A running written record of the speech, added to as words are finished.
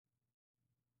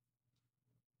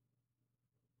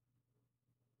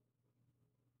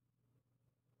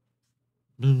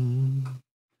Well,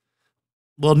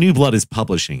 New Blood is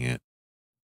publishing it.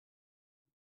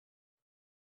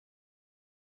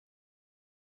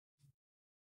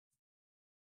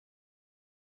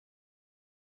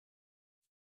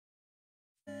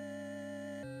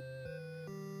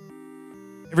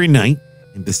 Every night,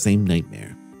 in the same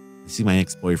nightmare, I see my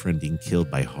ex-boyfriend being killed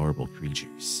by horrible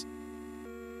creatures.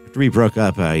 After we broke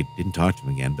up, I didn't talk to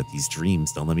him again, but these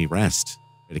dreams don't let me rest.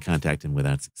 I tried to contact him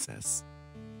without success.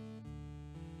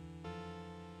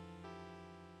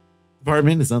 The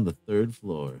apartment is on the 3rd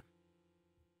floor.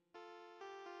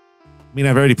 I mean,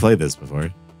 I've already played this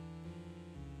before.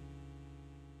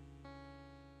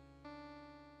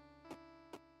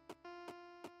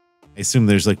 I assume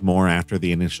there's like more after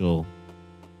the initial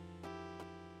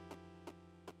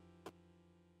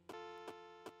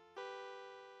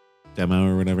demo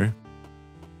or whatever.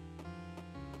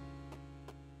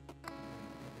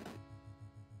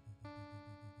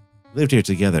 We lived here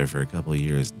together for a couple of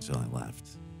years until I left.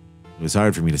 It was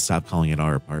hard for me to stop calling it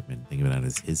our apartment and think of it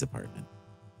as his apartment.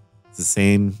 It's the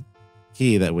same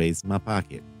key that weighs in my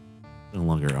pocket. It's no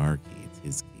longer our key, it's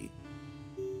his key.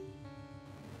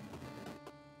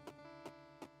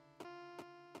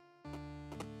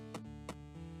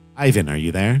 Ivan, are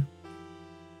you there?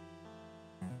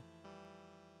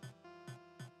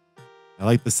 I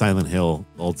like the Silent Hill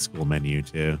old school menu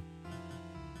too.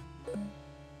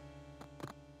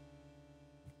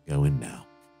 Go in now.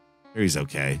 Harry's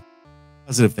okay.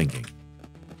 Positive thinking.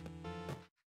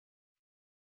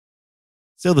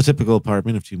 Still the typical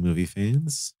apartment of 2 movie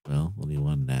fans. Well, only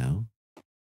one now.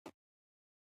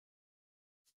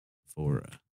 For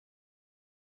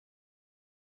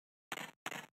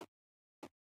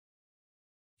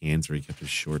hands where he kept a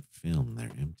short film.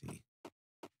 They're empty.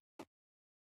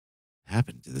 What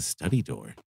happened to the study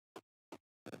door?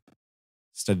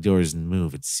 Study door doesn't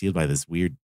move. It's sealed by this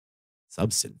weird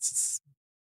substance. It's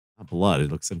not blood.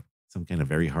 It looks like some kind of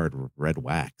very hard red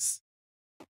wax.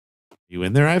 You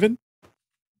in there, Ivan?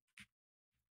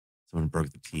 Someone broke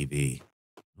the TV.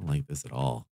 I don't like this at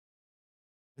all.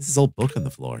 This is old book on the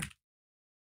floor. I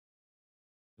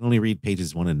can only read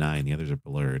pages 1 and 9. The others are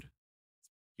blurred. It's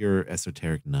pure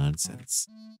esoteric nonsense.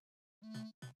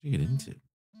 What do you get into?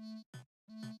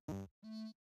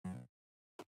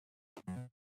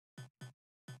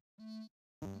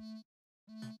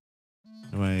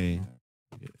 How do I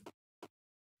get it?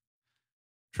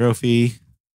 Trophy.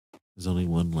 There's only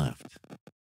one left.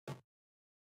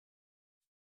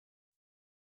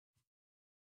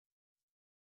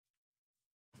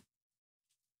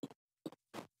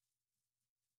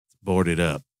 It's boarded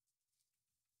up.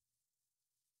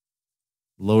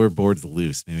 Lower board's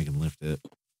loose. Maybe we can lift it.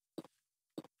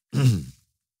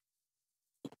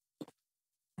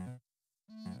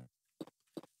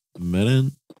 A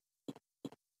minute.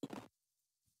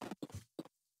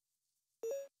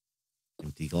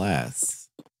 Empty glass.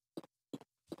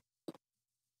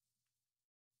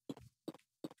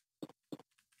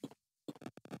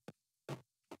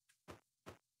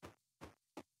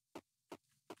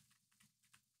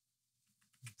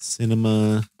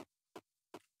 Cinema.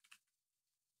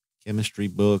 Chemistry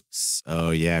books. Oh,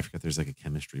 yeah. I forgot there's like a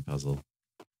chemistry puzzle.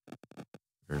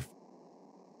 Or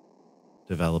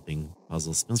developing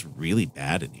puzzle. Smells really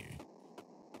bad in here.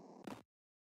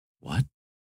 What?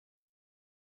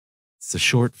 It's a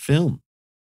short film.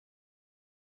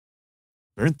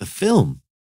 Burnt the film.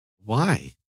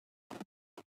 Why? It's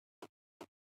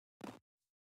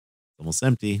almost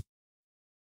empty.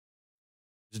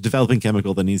 It's a developing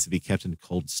chemical that needs to be kept in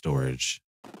cold storage.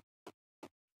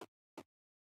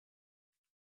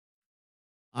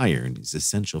 Iron is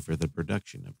essential for the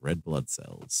production of red blood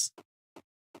cells.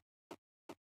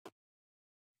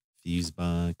 Fuse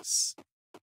box.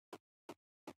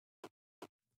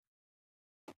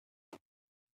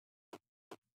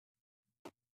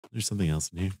 There's something else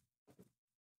in here.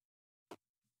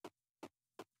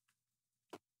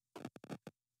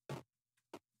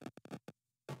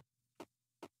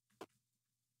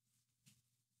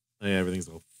 Oh, yeah, everything's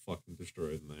all fucking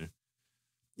destroyed in there. I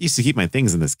used to keep my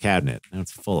things in this cabinet. Now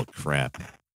it's full of crap.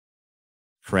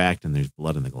 Cracked and there's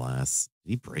blood in the glass. Did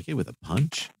he break it with a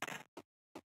punch?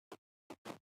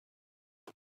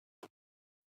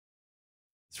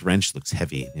 This wrench looks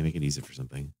heavy. Maybe we could use it for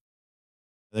something.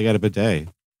 They got a bidet.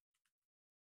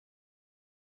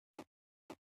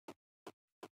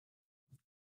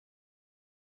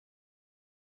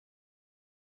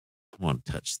 I won't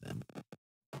touch them.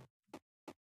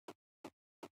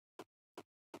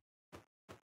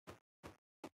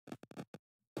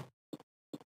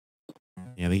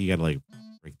 Yeah, I think you gotta like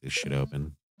break this shit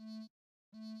open.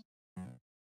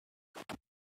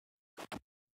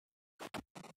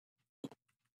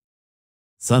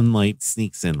 Sunlight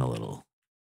sneaks in a little.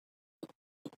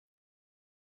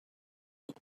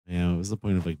 Yeah, what was the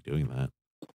point of like doing that?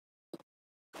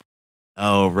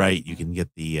 Oh, right. You can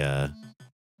get the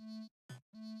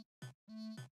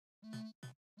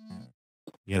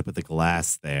you gotta put the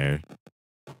glass there.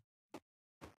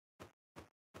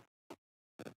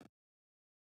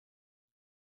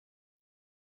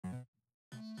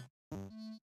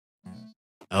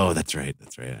 Oh, that's right.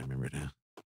 That's right. I remember now.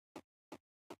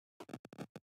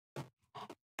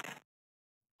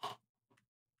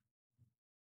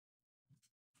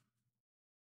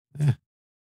 Yeah.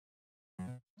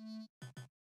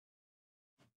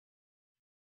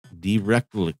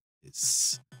 Directly.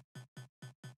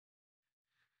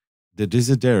 The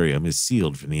desiderium is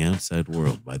sealed from the outside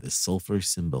world by the sulfur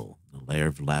symbol, the layer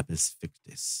of lapis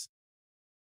fictis.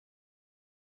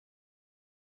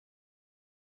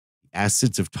 The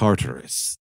acids of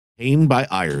Tartarus, tamed by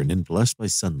iron and blessed by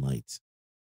sunlight.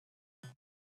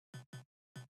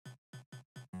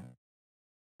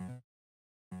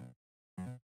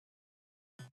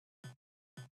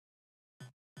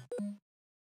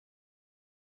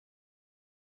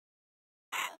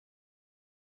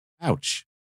 Ouch.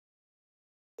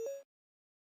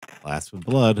 Glass with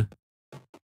blood.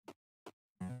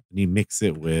 And you mix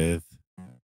it with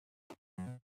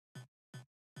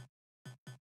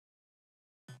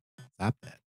stop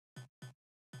that.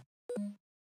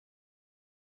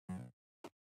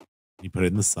 You put it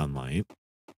in the sunlight.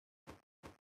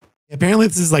 Apparently,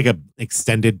 this is like a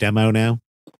extended demo now.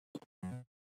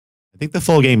 I think the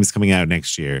full game is coming out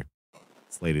next year.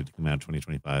 It's slated to come out in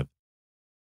 2025.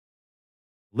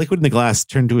 Liquid in the glass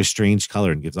turned to a strange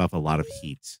color and gives off a lot of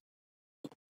heat.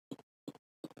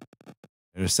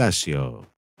 Rosaceo.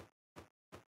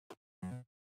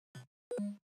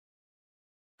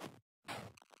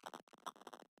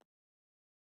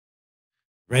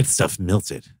 Red stuff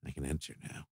melted. I can enter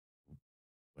now.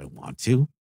 Do I want to?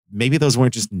 Maybe those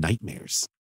weren't just nightmares.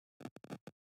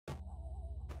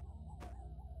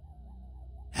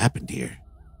 Happened here.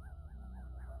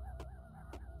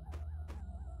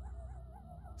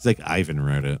 It's like Ivan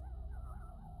wrote it.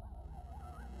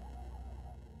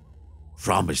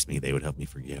 Promised me they would help me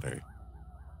forget her.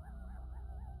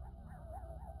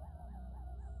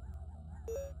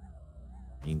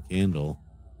 Green candle.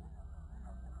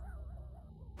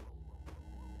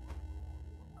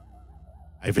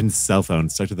 Ivan's cell phone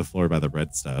stuck to the floor by the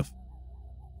red stuff.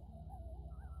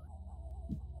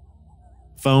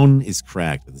 Phone is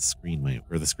cracked, but the screen might,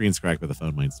 or the screen's cracked, but the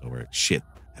phone might still work. Shit,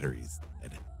 batteries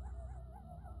dead.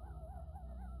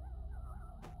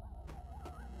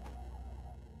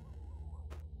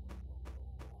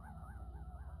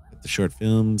 Get the short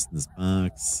films in this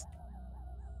box.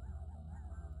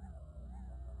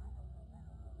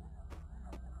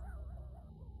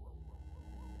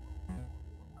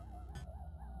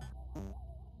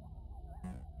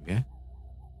 Okay.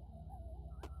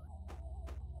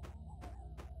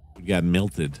 We got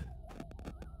melted.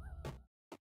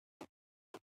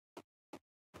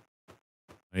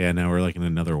 Oh yeah, now we're like in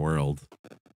another world.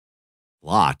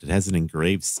 Locked. It has an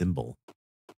engraved symbol.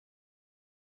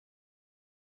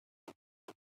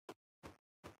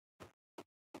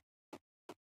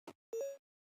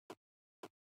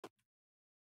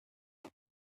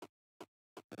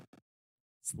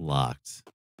 It's locked.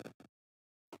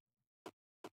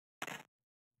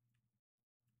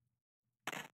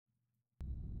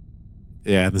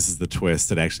 Yeah, this is the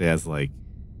twist. It actually has like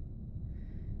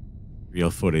real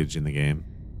footage in the game.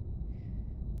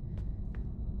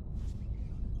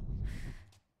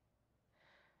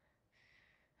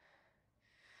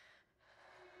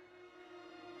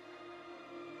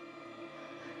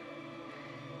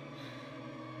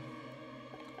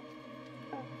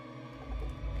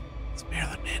 It's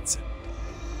Marilyn Manson.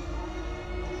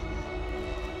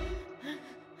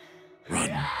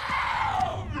 Run.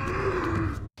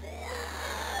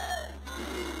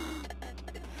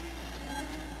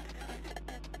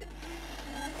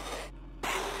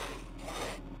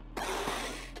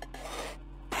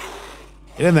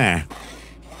 Get in there.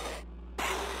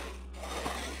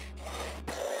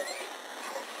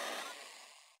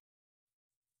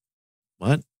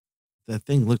 What? That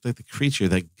thing looked like the creature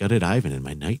that gutted Ivan in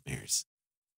my nightmares.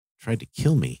 Tried to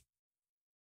kill me.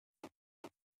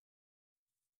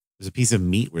 There's a piece of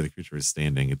meat where the creature was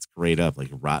standing. It's grayed up, like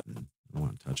rotten. I don't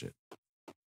want to touch it.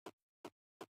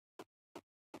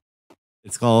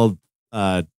 It's called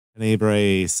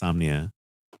Tenebris Somnia.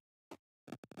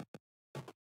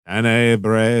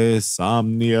 Tenebris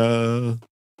Somnia.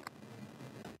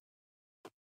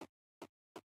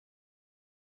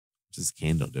 What's this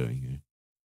candle doing here?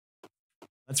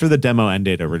 That's where the demo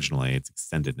ended originally. It's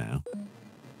extended now.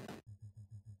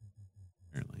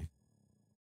 Apparently.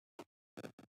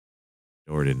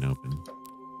 Door didn't open.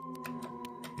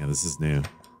 Yeah, this is new.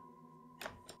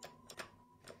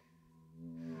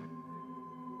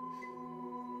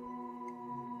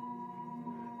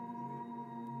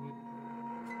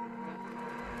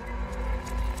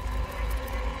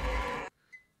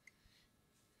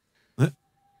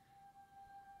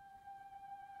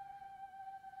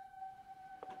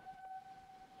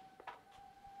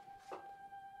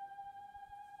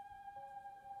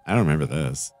 I don't remember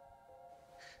this.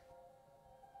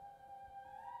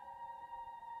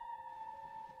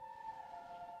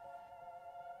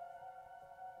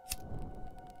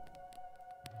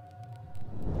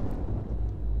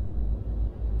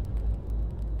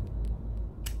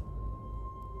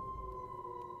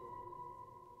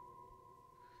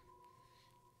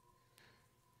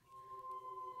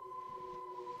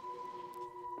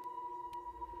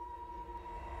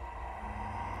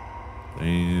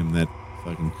 Damn, that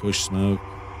fucking kush smoke.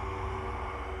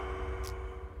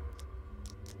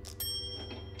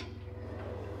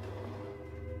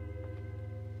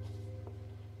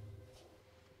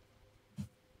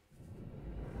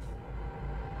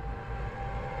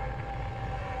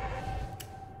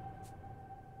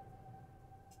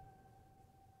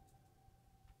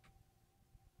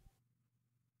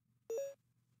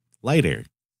 Lighter.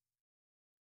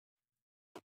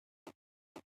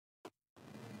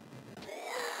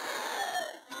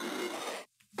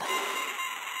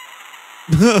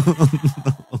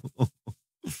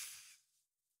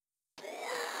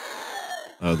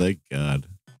 Oh, thank God.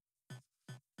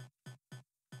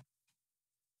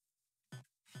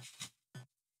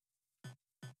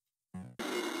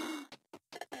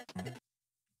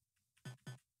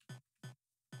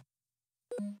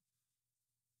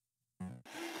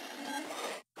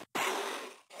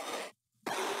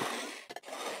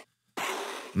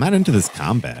 I'm not into this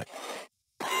combat.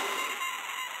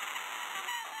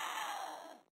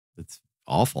 It's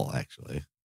awful, actually.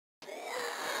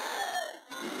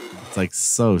 It's like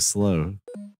so slow.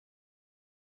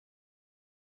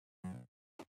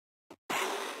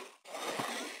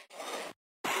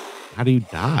 How do you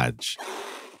dodge?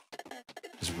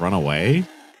 Just run away?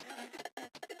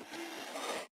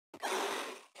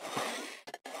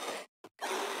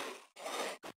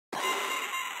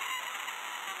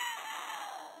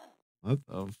 What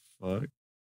the fuck?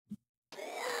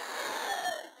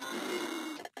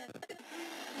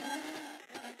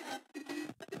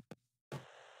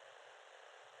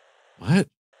 What?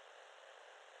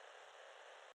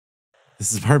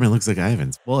 This apartment looks like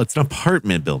Ivan's. Well, it's an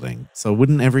apartment building, so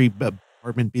wouldn't every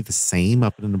apartment be the same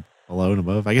up and below and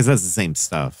above? I guess that's the same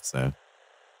stuff, so.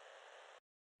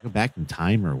 Go back in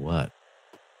time or what?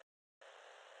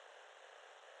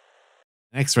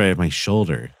 An X-ray of my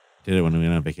shoulder. Did it when we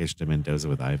went on vacation to Mendoza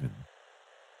with Ivan.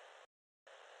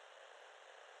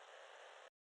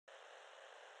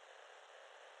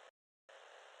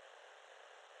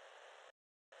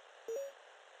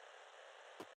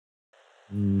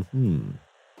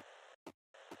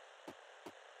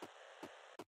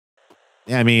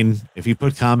 Yeah, I mean, if you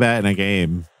put combat in a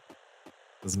game,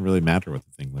 it doesn't really matter what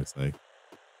the thing looks like.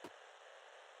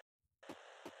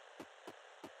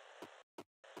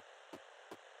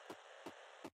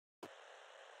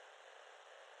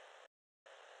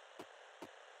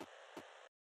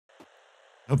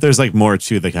 I hope there's like more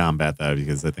to the combat though,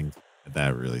 because I think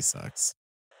that really sucks.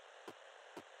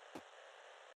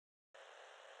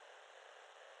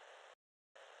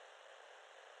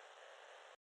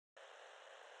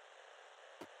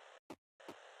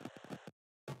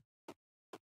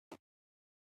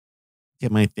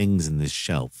 Get my things in this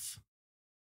shelf.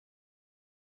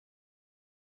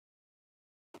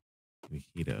 We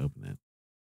need to open it.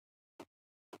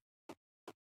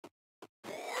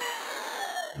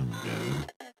 Oh my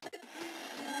God.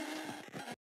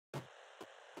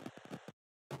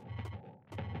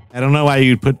 I don't know why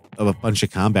you'd put a bunch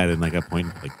of combat in like a point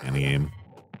and click kind of game.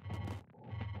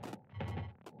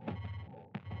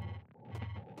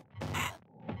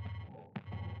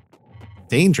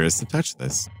 Dangerous to touch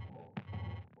this.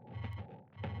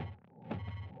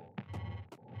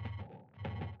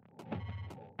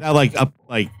 Now, like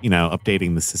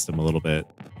updating the system a little bit.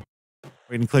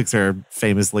 Point and clicks are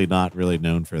famously not really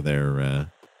known for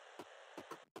their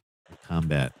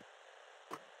combat.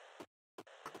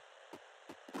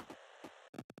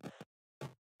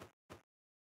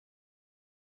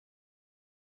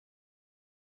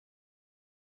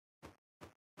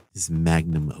 His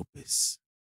magnum opus.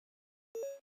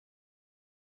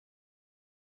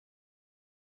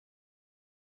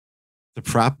 The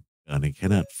prop gun. It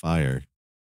cannot fire.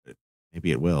 But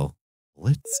maybe it will.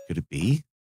 Bullets? Could it be?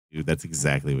 Dude, that's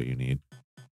exactly what you need.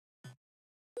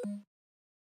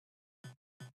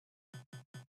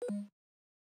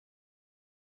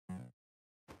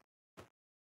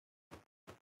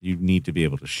 You need to be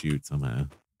able to shoot somehow.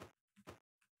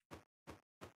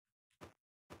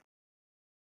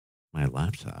 My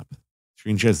laptop.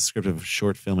 Screen shows the script of a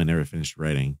short film I never finished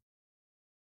writing.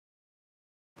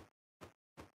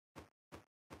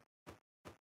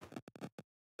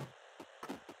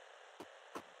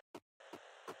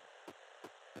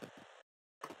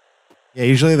 Yeah,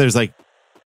 usually there's like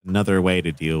another way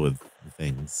to deal with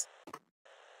things.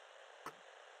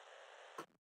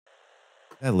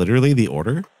 Is that literally the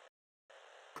order?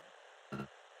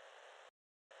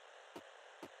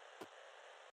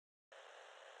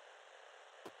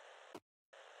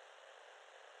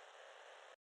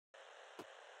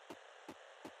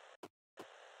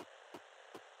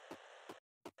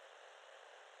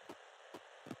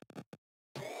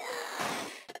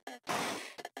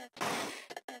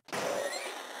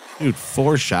 Dude,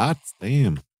 4 shots?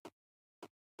 Damn.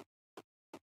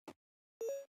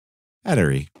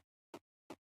 Battery.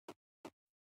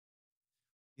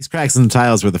 These cracks in the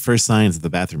tiles were the first signs that the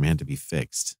bathroom had to be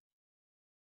fixed.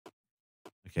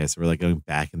 Okay, so we're like going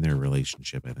back in their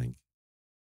relationship, I think.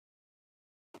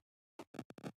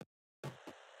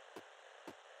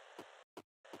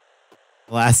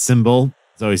 The last symbol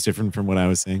is always different from what I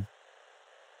was saying.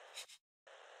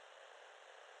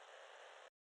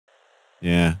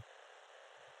 Yeah.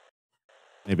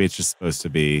 Maybe it's just supposed to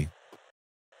be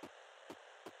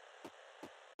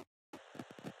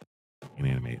an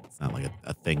animate. It's not like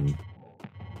a thing.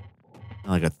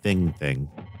 Not like a thing.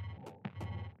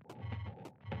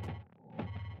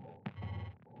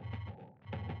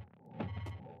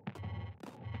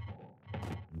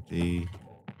 Empty.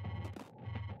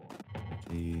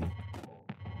 Empty.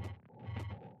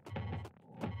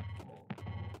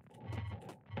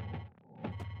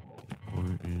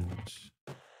 Important.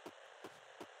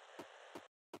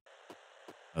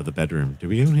 Oh, the bedroom. Do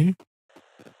we go in here?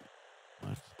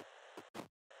 What?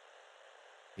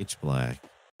 Pitch black.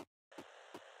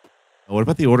 Oh, what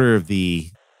about the order of the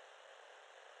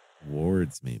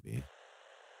wards, maybe?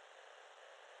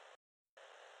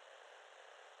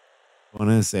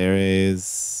 Buenos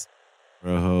Aires,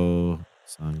 Rojo,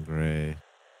 Sangre.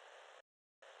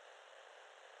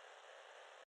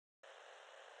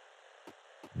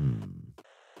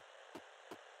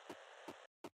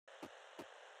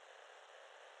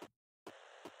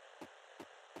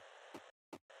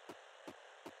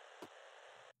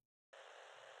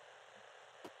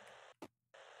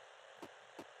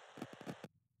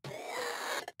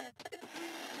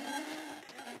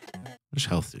 How much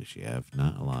health does she have?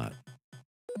 Not a lot.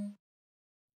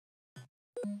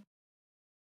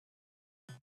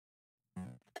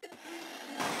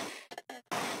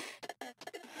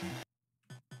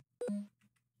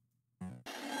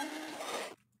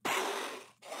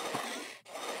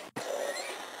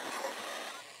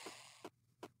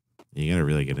 You gotta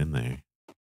really get in there.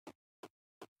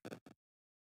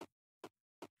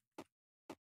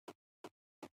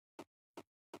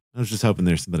 I was just hoping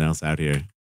there's something else out here.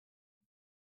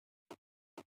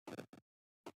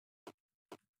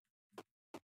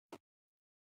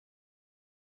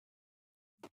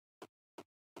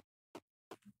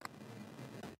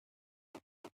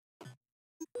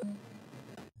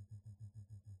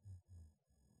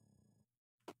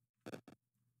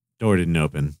 Door didn't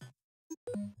open.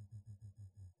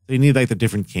 So you need like the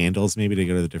different candles maybe to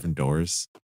go to the different doors.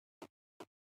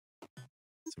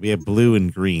 So we have blue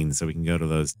and green, so we can go to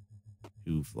those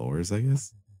 2 floors, I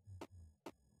guess.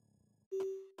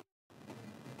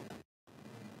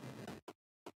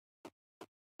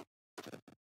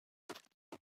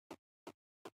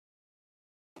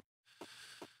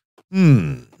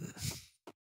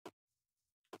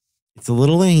 It's a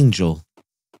little angel.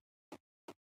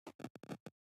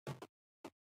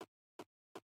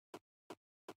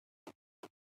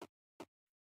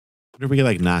 What if we could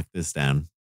like knock this down?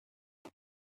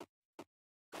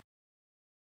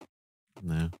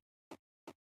 No.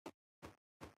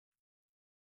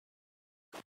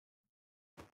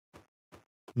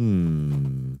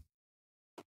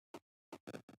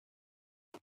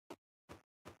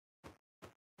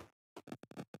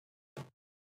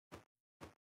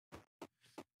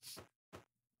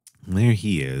 There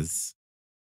he is.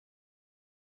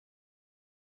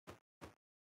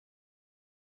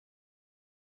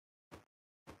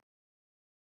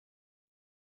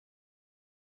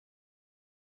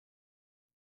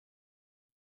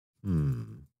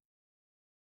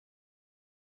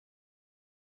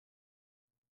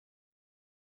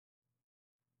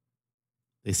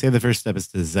 They say the first step is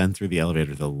to descend through the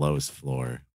elevator to the lowest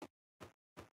floor.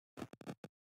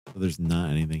 So there's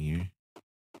not anything here.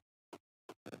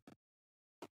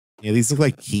 Yeah, these look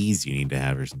like keys you need to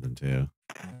have or something too.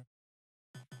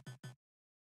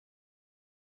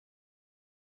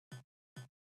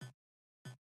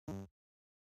 What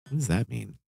does that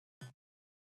mean?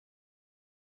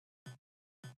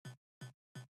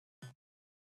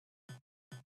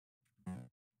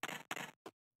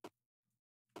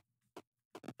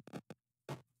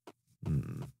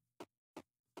 Hmm.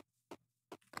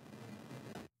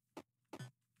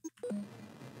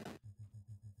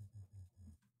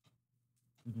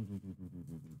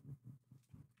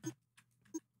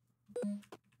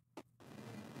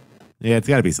 Yeah, it's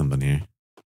got to be something here.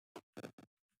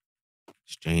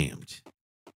 It's jammed.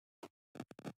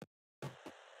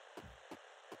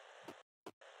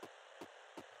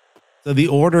 So the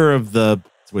order of the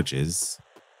switches.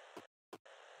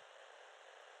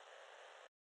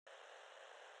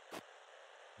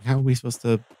 How are we supposed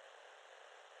to?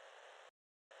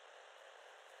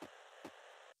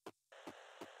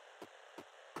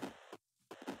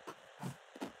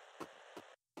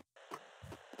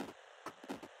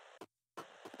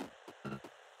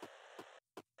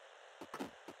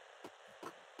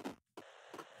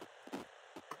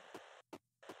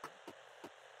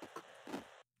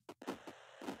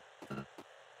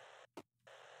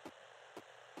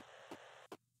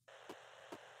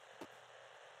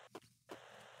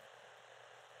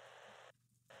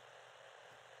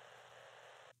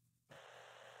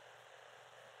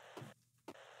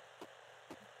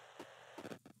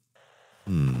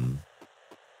 Hmm.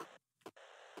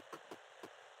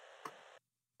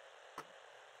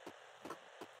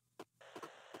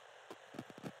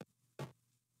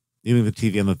 Even the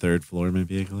TV on the third floor might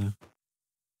be a clue.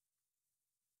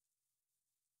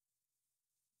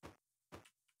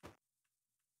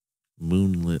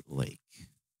 Moonlit Lake.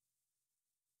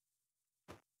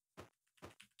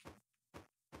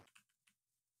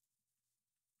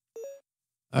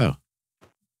 Oh.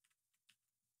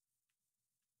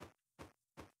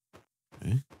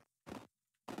 Okay.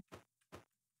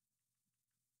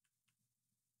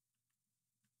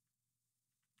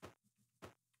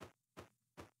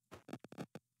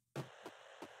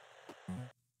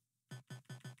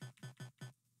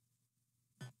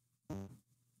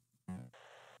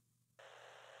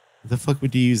 What the fuck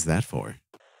would you use that for?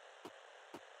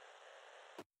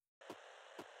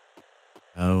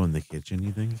 Oh, in the kitchen,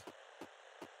 you think?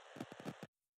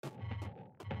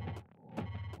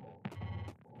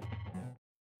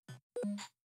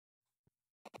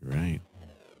 Right.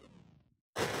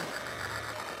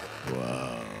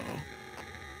 Whoa.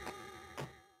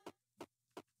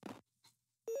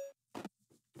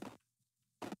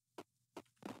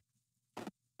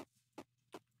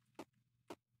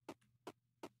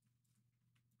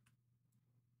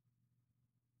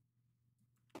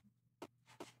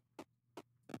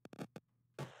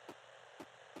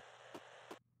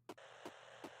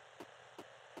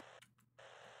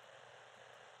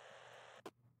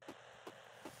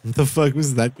 What the fuck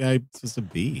was that guy supposed to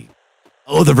be?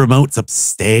 Oh, the remote's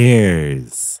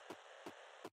upstairs.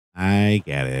 I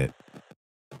get it.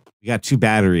 We got 2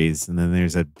 batteries, and then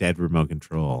there's a dead remote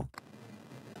control.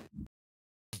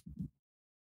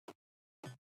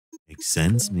 Makes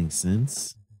sense. Makes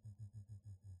sense.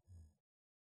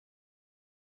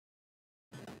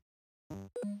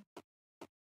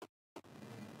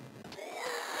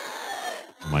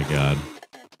 Oh my god.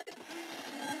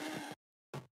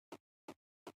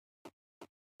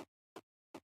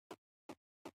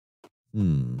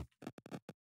 Hmm.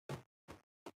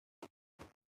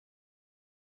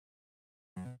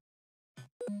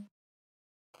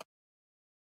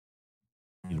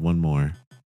 Need one more.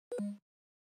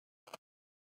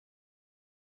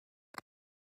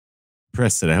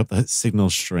 Press it. I hope that signal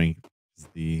strength is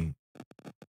the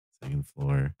second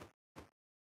floor.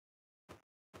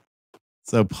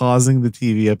 So pausing the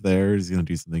TV up there is going to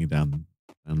do something down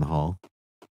the hall.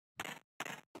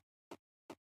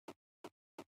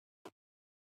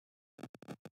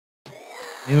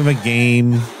 Name of a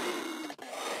game.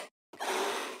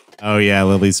 Oh yeah,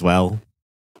 Lily's Well.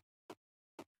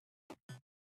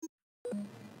 I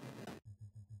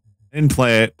didn't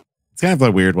play it. It's kind of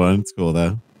a weird one. It's cool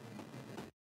though.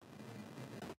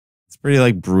 It's pretty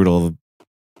like brutal.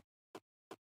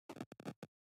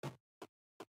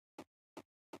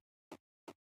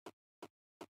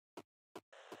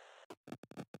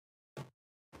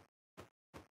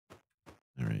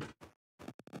 All right.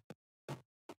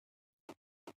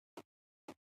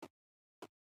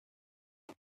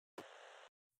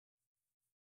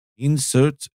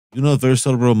 Insert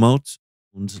universal remote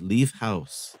Und leave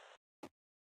house.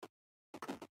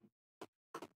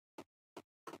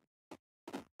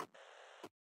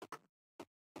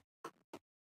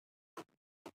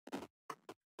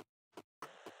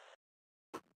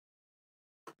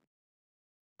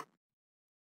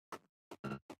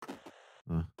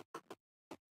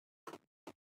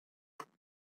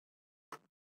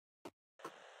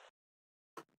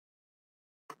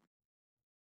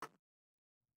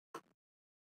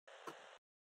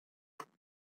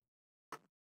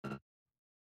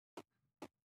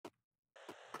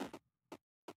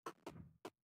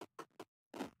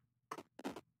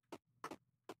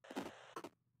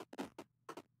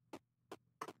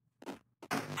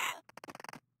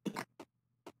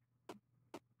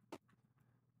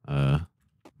 Huh.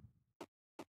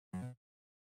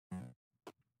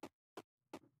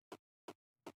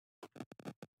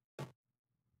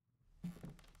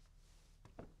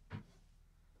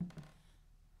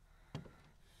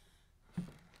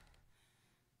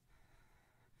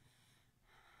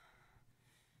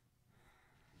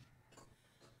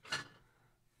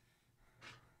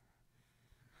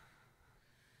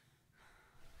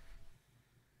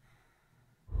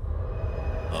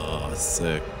 Oh,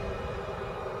 sick.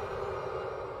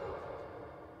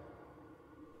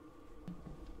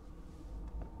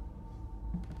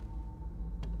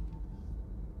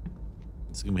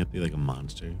 It's gonna have to be like a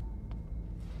monster.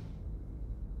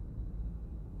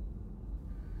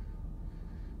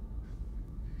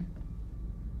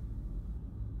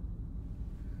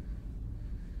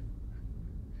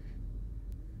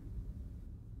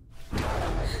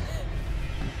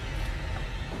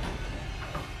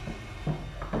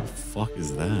 What the fuck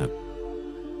is that?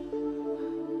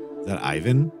 Is that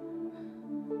Ivan?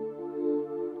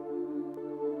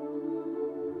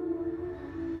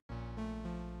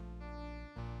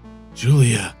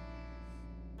 Julia.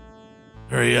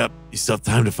 Hurry up. You still have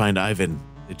time to find Ivan.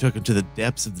 They took him to the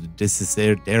depths of the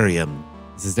Desiderium.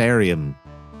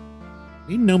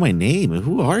 You know my name.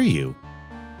 Who are you?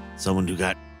 Someone who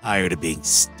got tired of being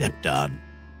stepped on.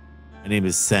 My name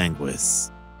is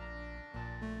Sanguis.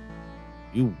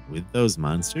 You with those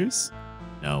monsters?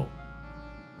 No.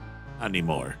 Not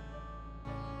anymore.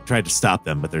 I tried to stop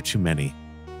them, but there are too many.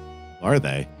 Who are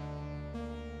they?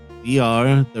 We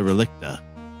are the Relicta.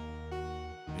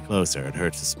 Get closer. It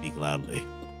hurts to speak loudly.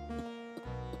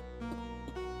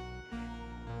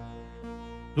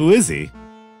 Who is he?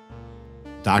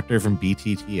 Doctor from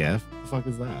BTTF? What the fuck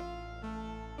is that?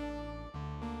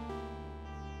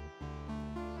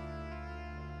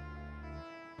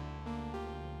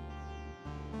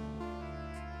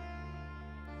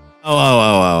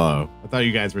 Oh. I thought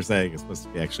you guys were saying it's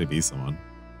supposed to actually be someone.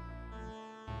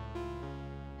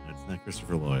 It's not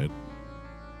Christopher Lloyd.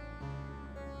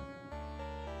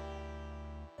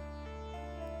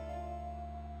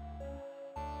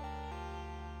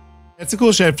 It's a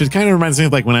cool shift. It kind of reminds me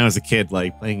of like when I was a kid,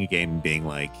 like playing a game and being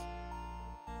like,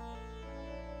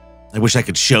 I wish I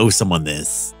could show someone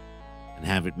this and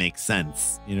have it make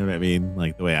sense. You know what I mean?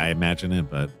 Like the way I imagine it,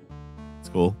 but it's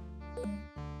cool.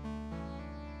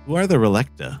 Who are the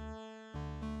Relicta?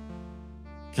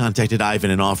 Contacted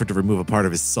Ivan and offered to remove a part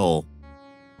of his soul.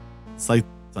 It's like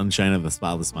sunshine of the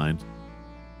spotless mind.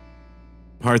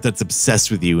 Part that's obsessed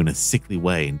with you in a sickly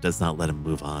way and does not let him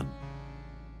move on.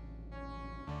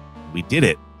 We did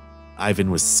it.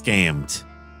 Ivan was scammed.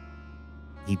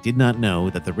 He did not know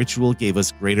that the ritual gave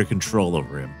us greater control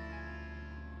over him.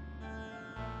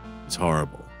 It was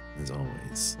horrible, as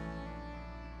always.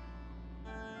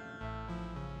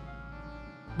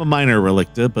 I'm a minor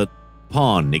Relicta, but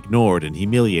pawned, ignored, and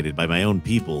humiliated by my own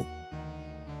people.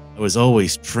 I was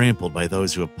always trampled by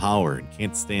those who have power and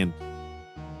can't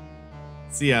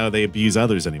see how they abuse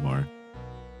others anymore.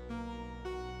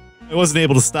 I wasn't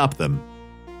able to stop them.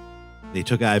 They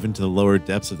took Ivan to the lower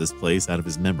depths of this place out of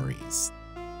his memories.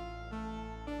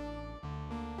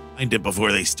 Find it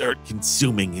before they start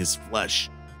consuming his flesh.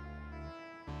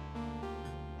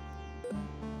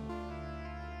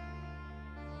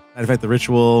 Side effect the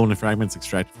ritual when the fragments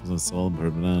extracted from the soul. Blah,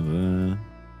 blah, blah.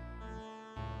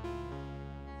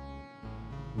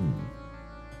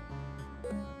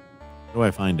 Where do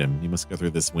I find him? He must go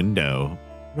through this window.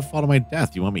 I'm gonna fall to my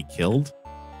death. You want me killed?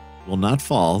 You will not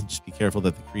fall. Just be careful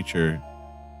that the creature.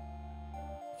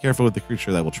 Be careful with the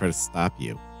creature that will try to stop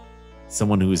you.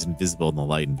 Someone who is invisible in the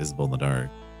light, invisible in the dark.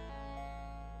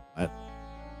 What?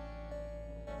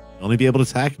 You'll only be able to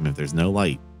attack him if there's no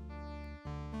light.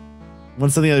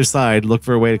 Once on the other side, look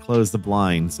for a way to close the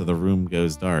blind so the room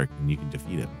goes dark and you can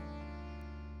defeat him.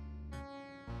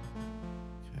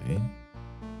 Okay.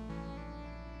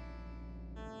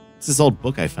 It's this old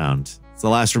book I found. It's the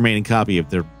last remaining copy of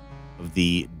of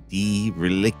the De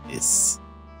Relictis.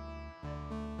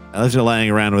 I left it lying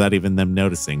around without even them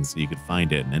noticing, so you could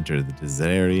find it and enter the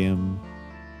Desarium.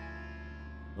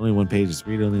 Only one page is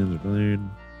read, only others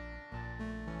learn.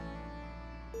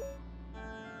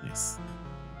 Nice.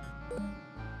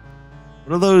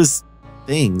 What are those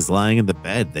things lying in the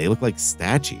bed? They look like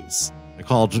statues. They're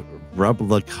called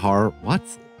Rublakar. What?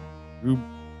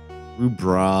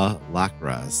 Rubra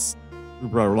lacras.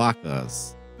 Rubra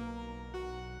lacras.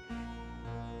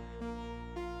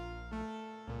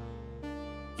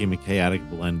 Became a chaotic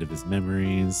blend of his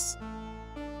memories.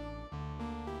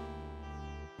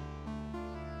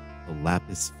 The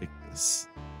lapis fictus.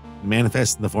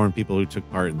 Manifest in the form of people who took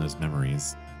part in those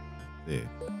memories. Yeah.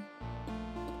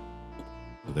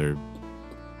 So they're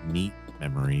neat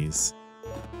memories.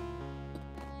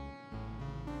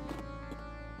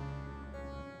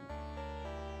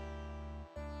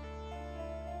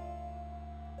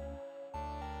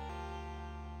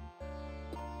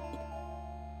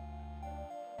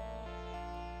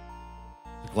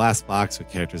 The glass box with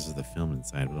characters of the film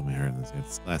inside. What am I hearing this?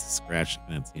 This glass is scratched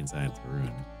and it's the inside. It's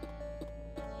ruined.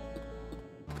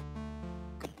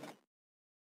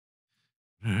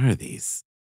 What are these?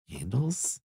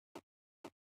 Candles?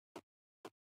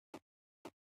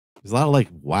 There's a lot of like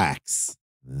wax.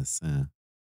 This the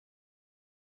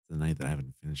night that I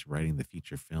haven't finished writing the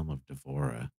feature film of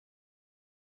Devora.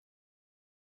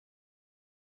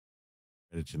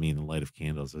 Read it to me in the light of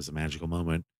candles. It was a magical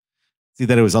moment. See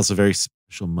that it was also a very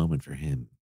special moment for him.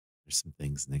 There's some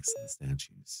things next to the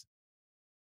statues.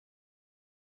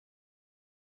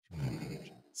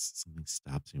 Something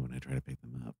stops me when I try to pick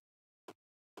them up.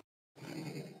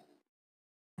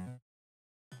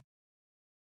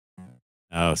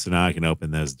 Oh, so now I can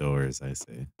open those doors. I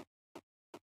see.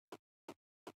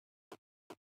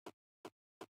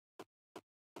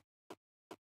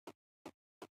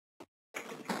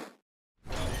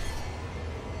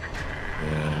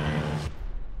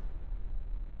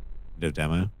 No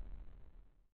demo.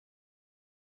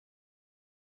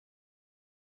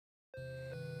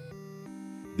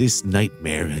 This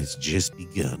nightmare has just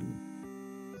begun.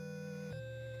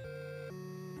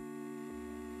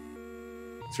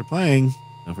 Thanks for playing.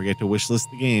 Don't forget to wishlist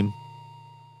the game.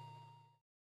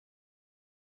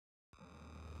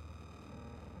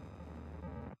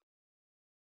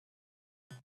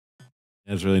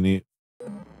 That's really neat.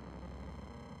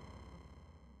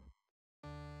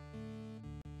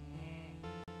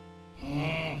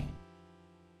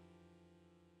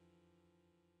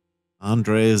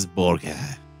 Andres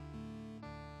Borga.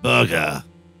 Burger.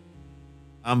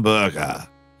 Hamburger.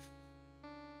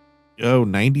 Yo,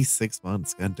 96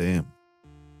 months. Goddamn.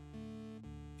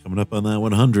 Coming up on that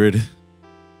 100.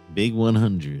 Big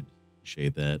 100.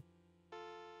 Appreciate that.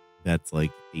 That's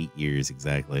like 8 years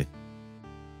exactly.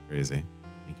 Crazy.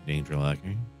 Thank you, Danger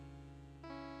Locker.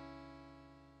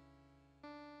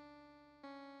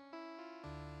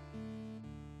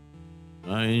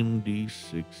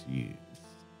 $96 years.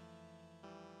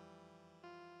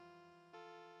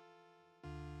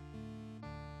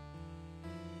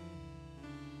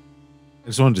 I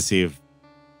just wanted to see if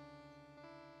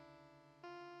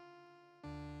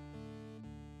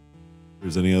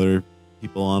there's any other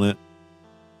people on it.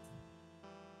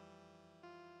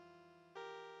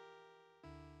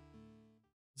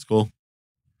 It's cool.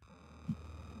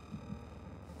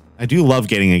 I do love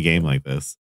getting a game like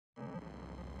this.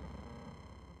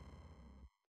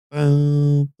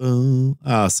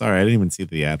 Oh, sorry. I didn't even see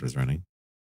the ad was running.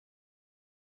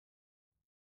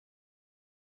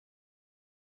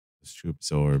 It's too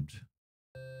absorbed.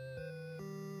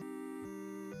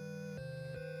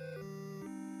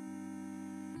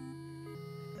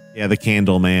 Yeah, the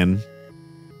Candle Man.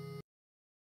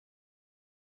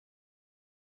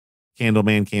 Candle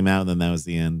Man came out, and then that was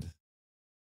the end.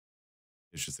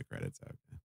 It's just the credits.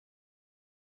 Okay.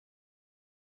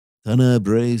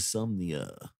 Tenebris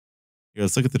Somnia. Here,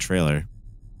 let's look at the trailer.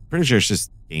 Pretty sure it's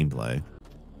just gameplay.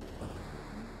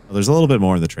 Oh, there's a little bit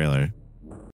more in the trailer.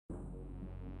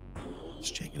 Let's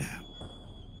check it out.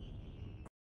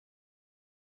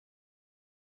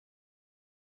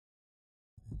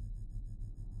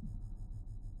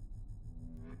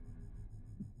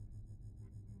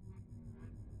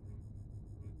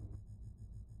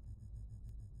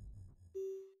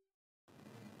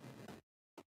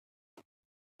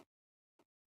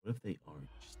 What if they aren't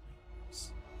just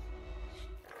nightmares?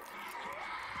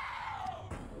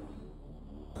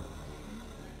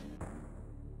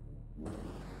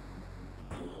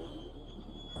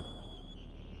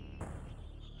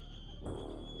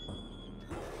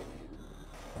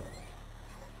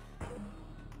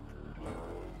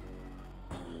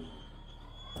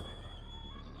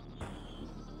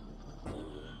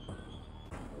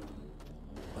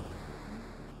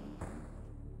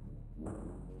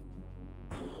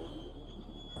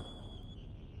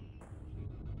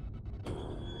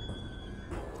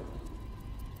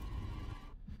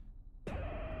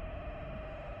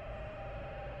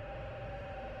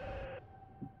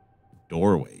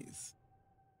 Doorways.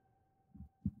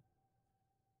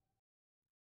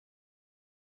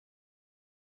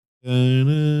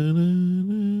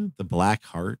 The Black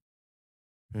Heart,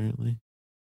 apparently.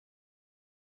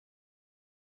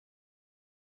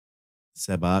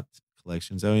 Sebat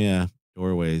collections. Oh, yeah.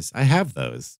 Doorways. I have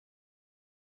those.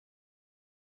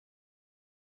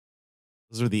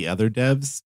 Those are the other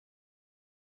devs.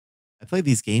 I played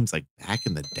these games like back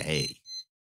in the day.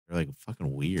 They're like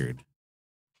fucking weird.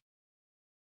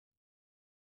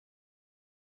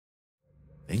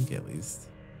 I think at least.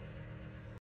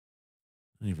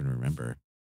 I don't even remember.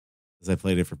 Because I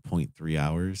played it for 0.3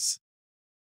 hours.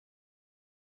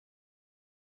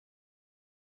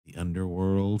 The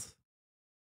Underworld.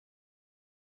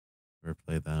 Never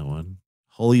played that one.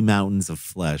 Holy Mountains of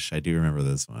Flesh. I do remember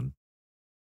this one.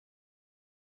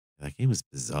 That game was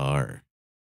bizarre.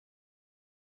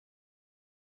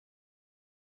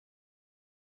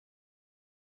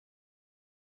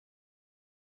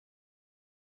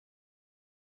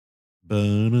 I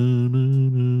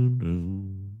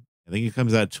think it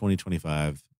comes out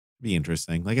 2025. Be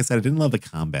interesting. Like I said, I didn't love the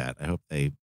combat. I hope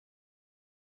they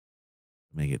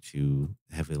make it too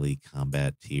heavily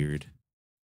combat tiered.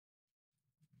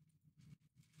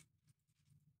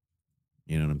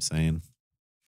 You know what I'm saying?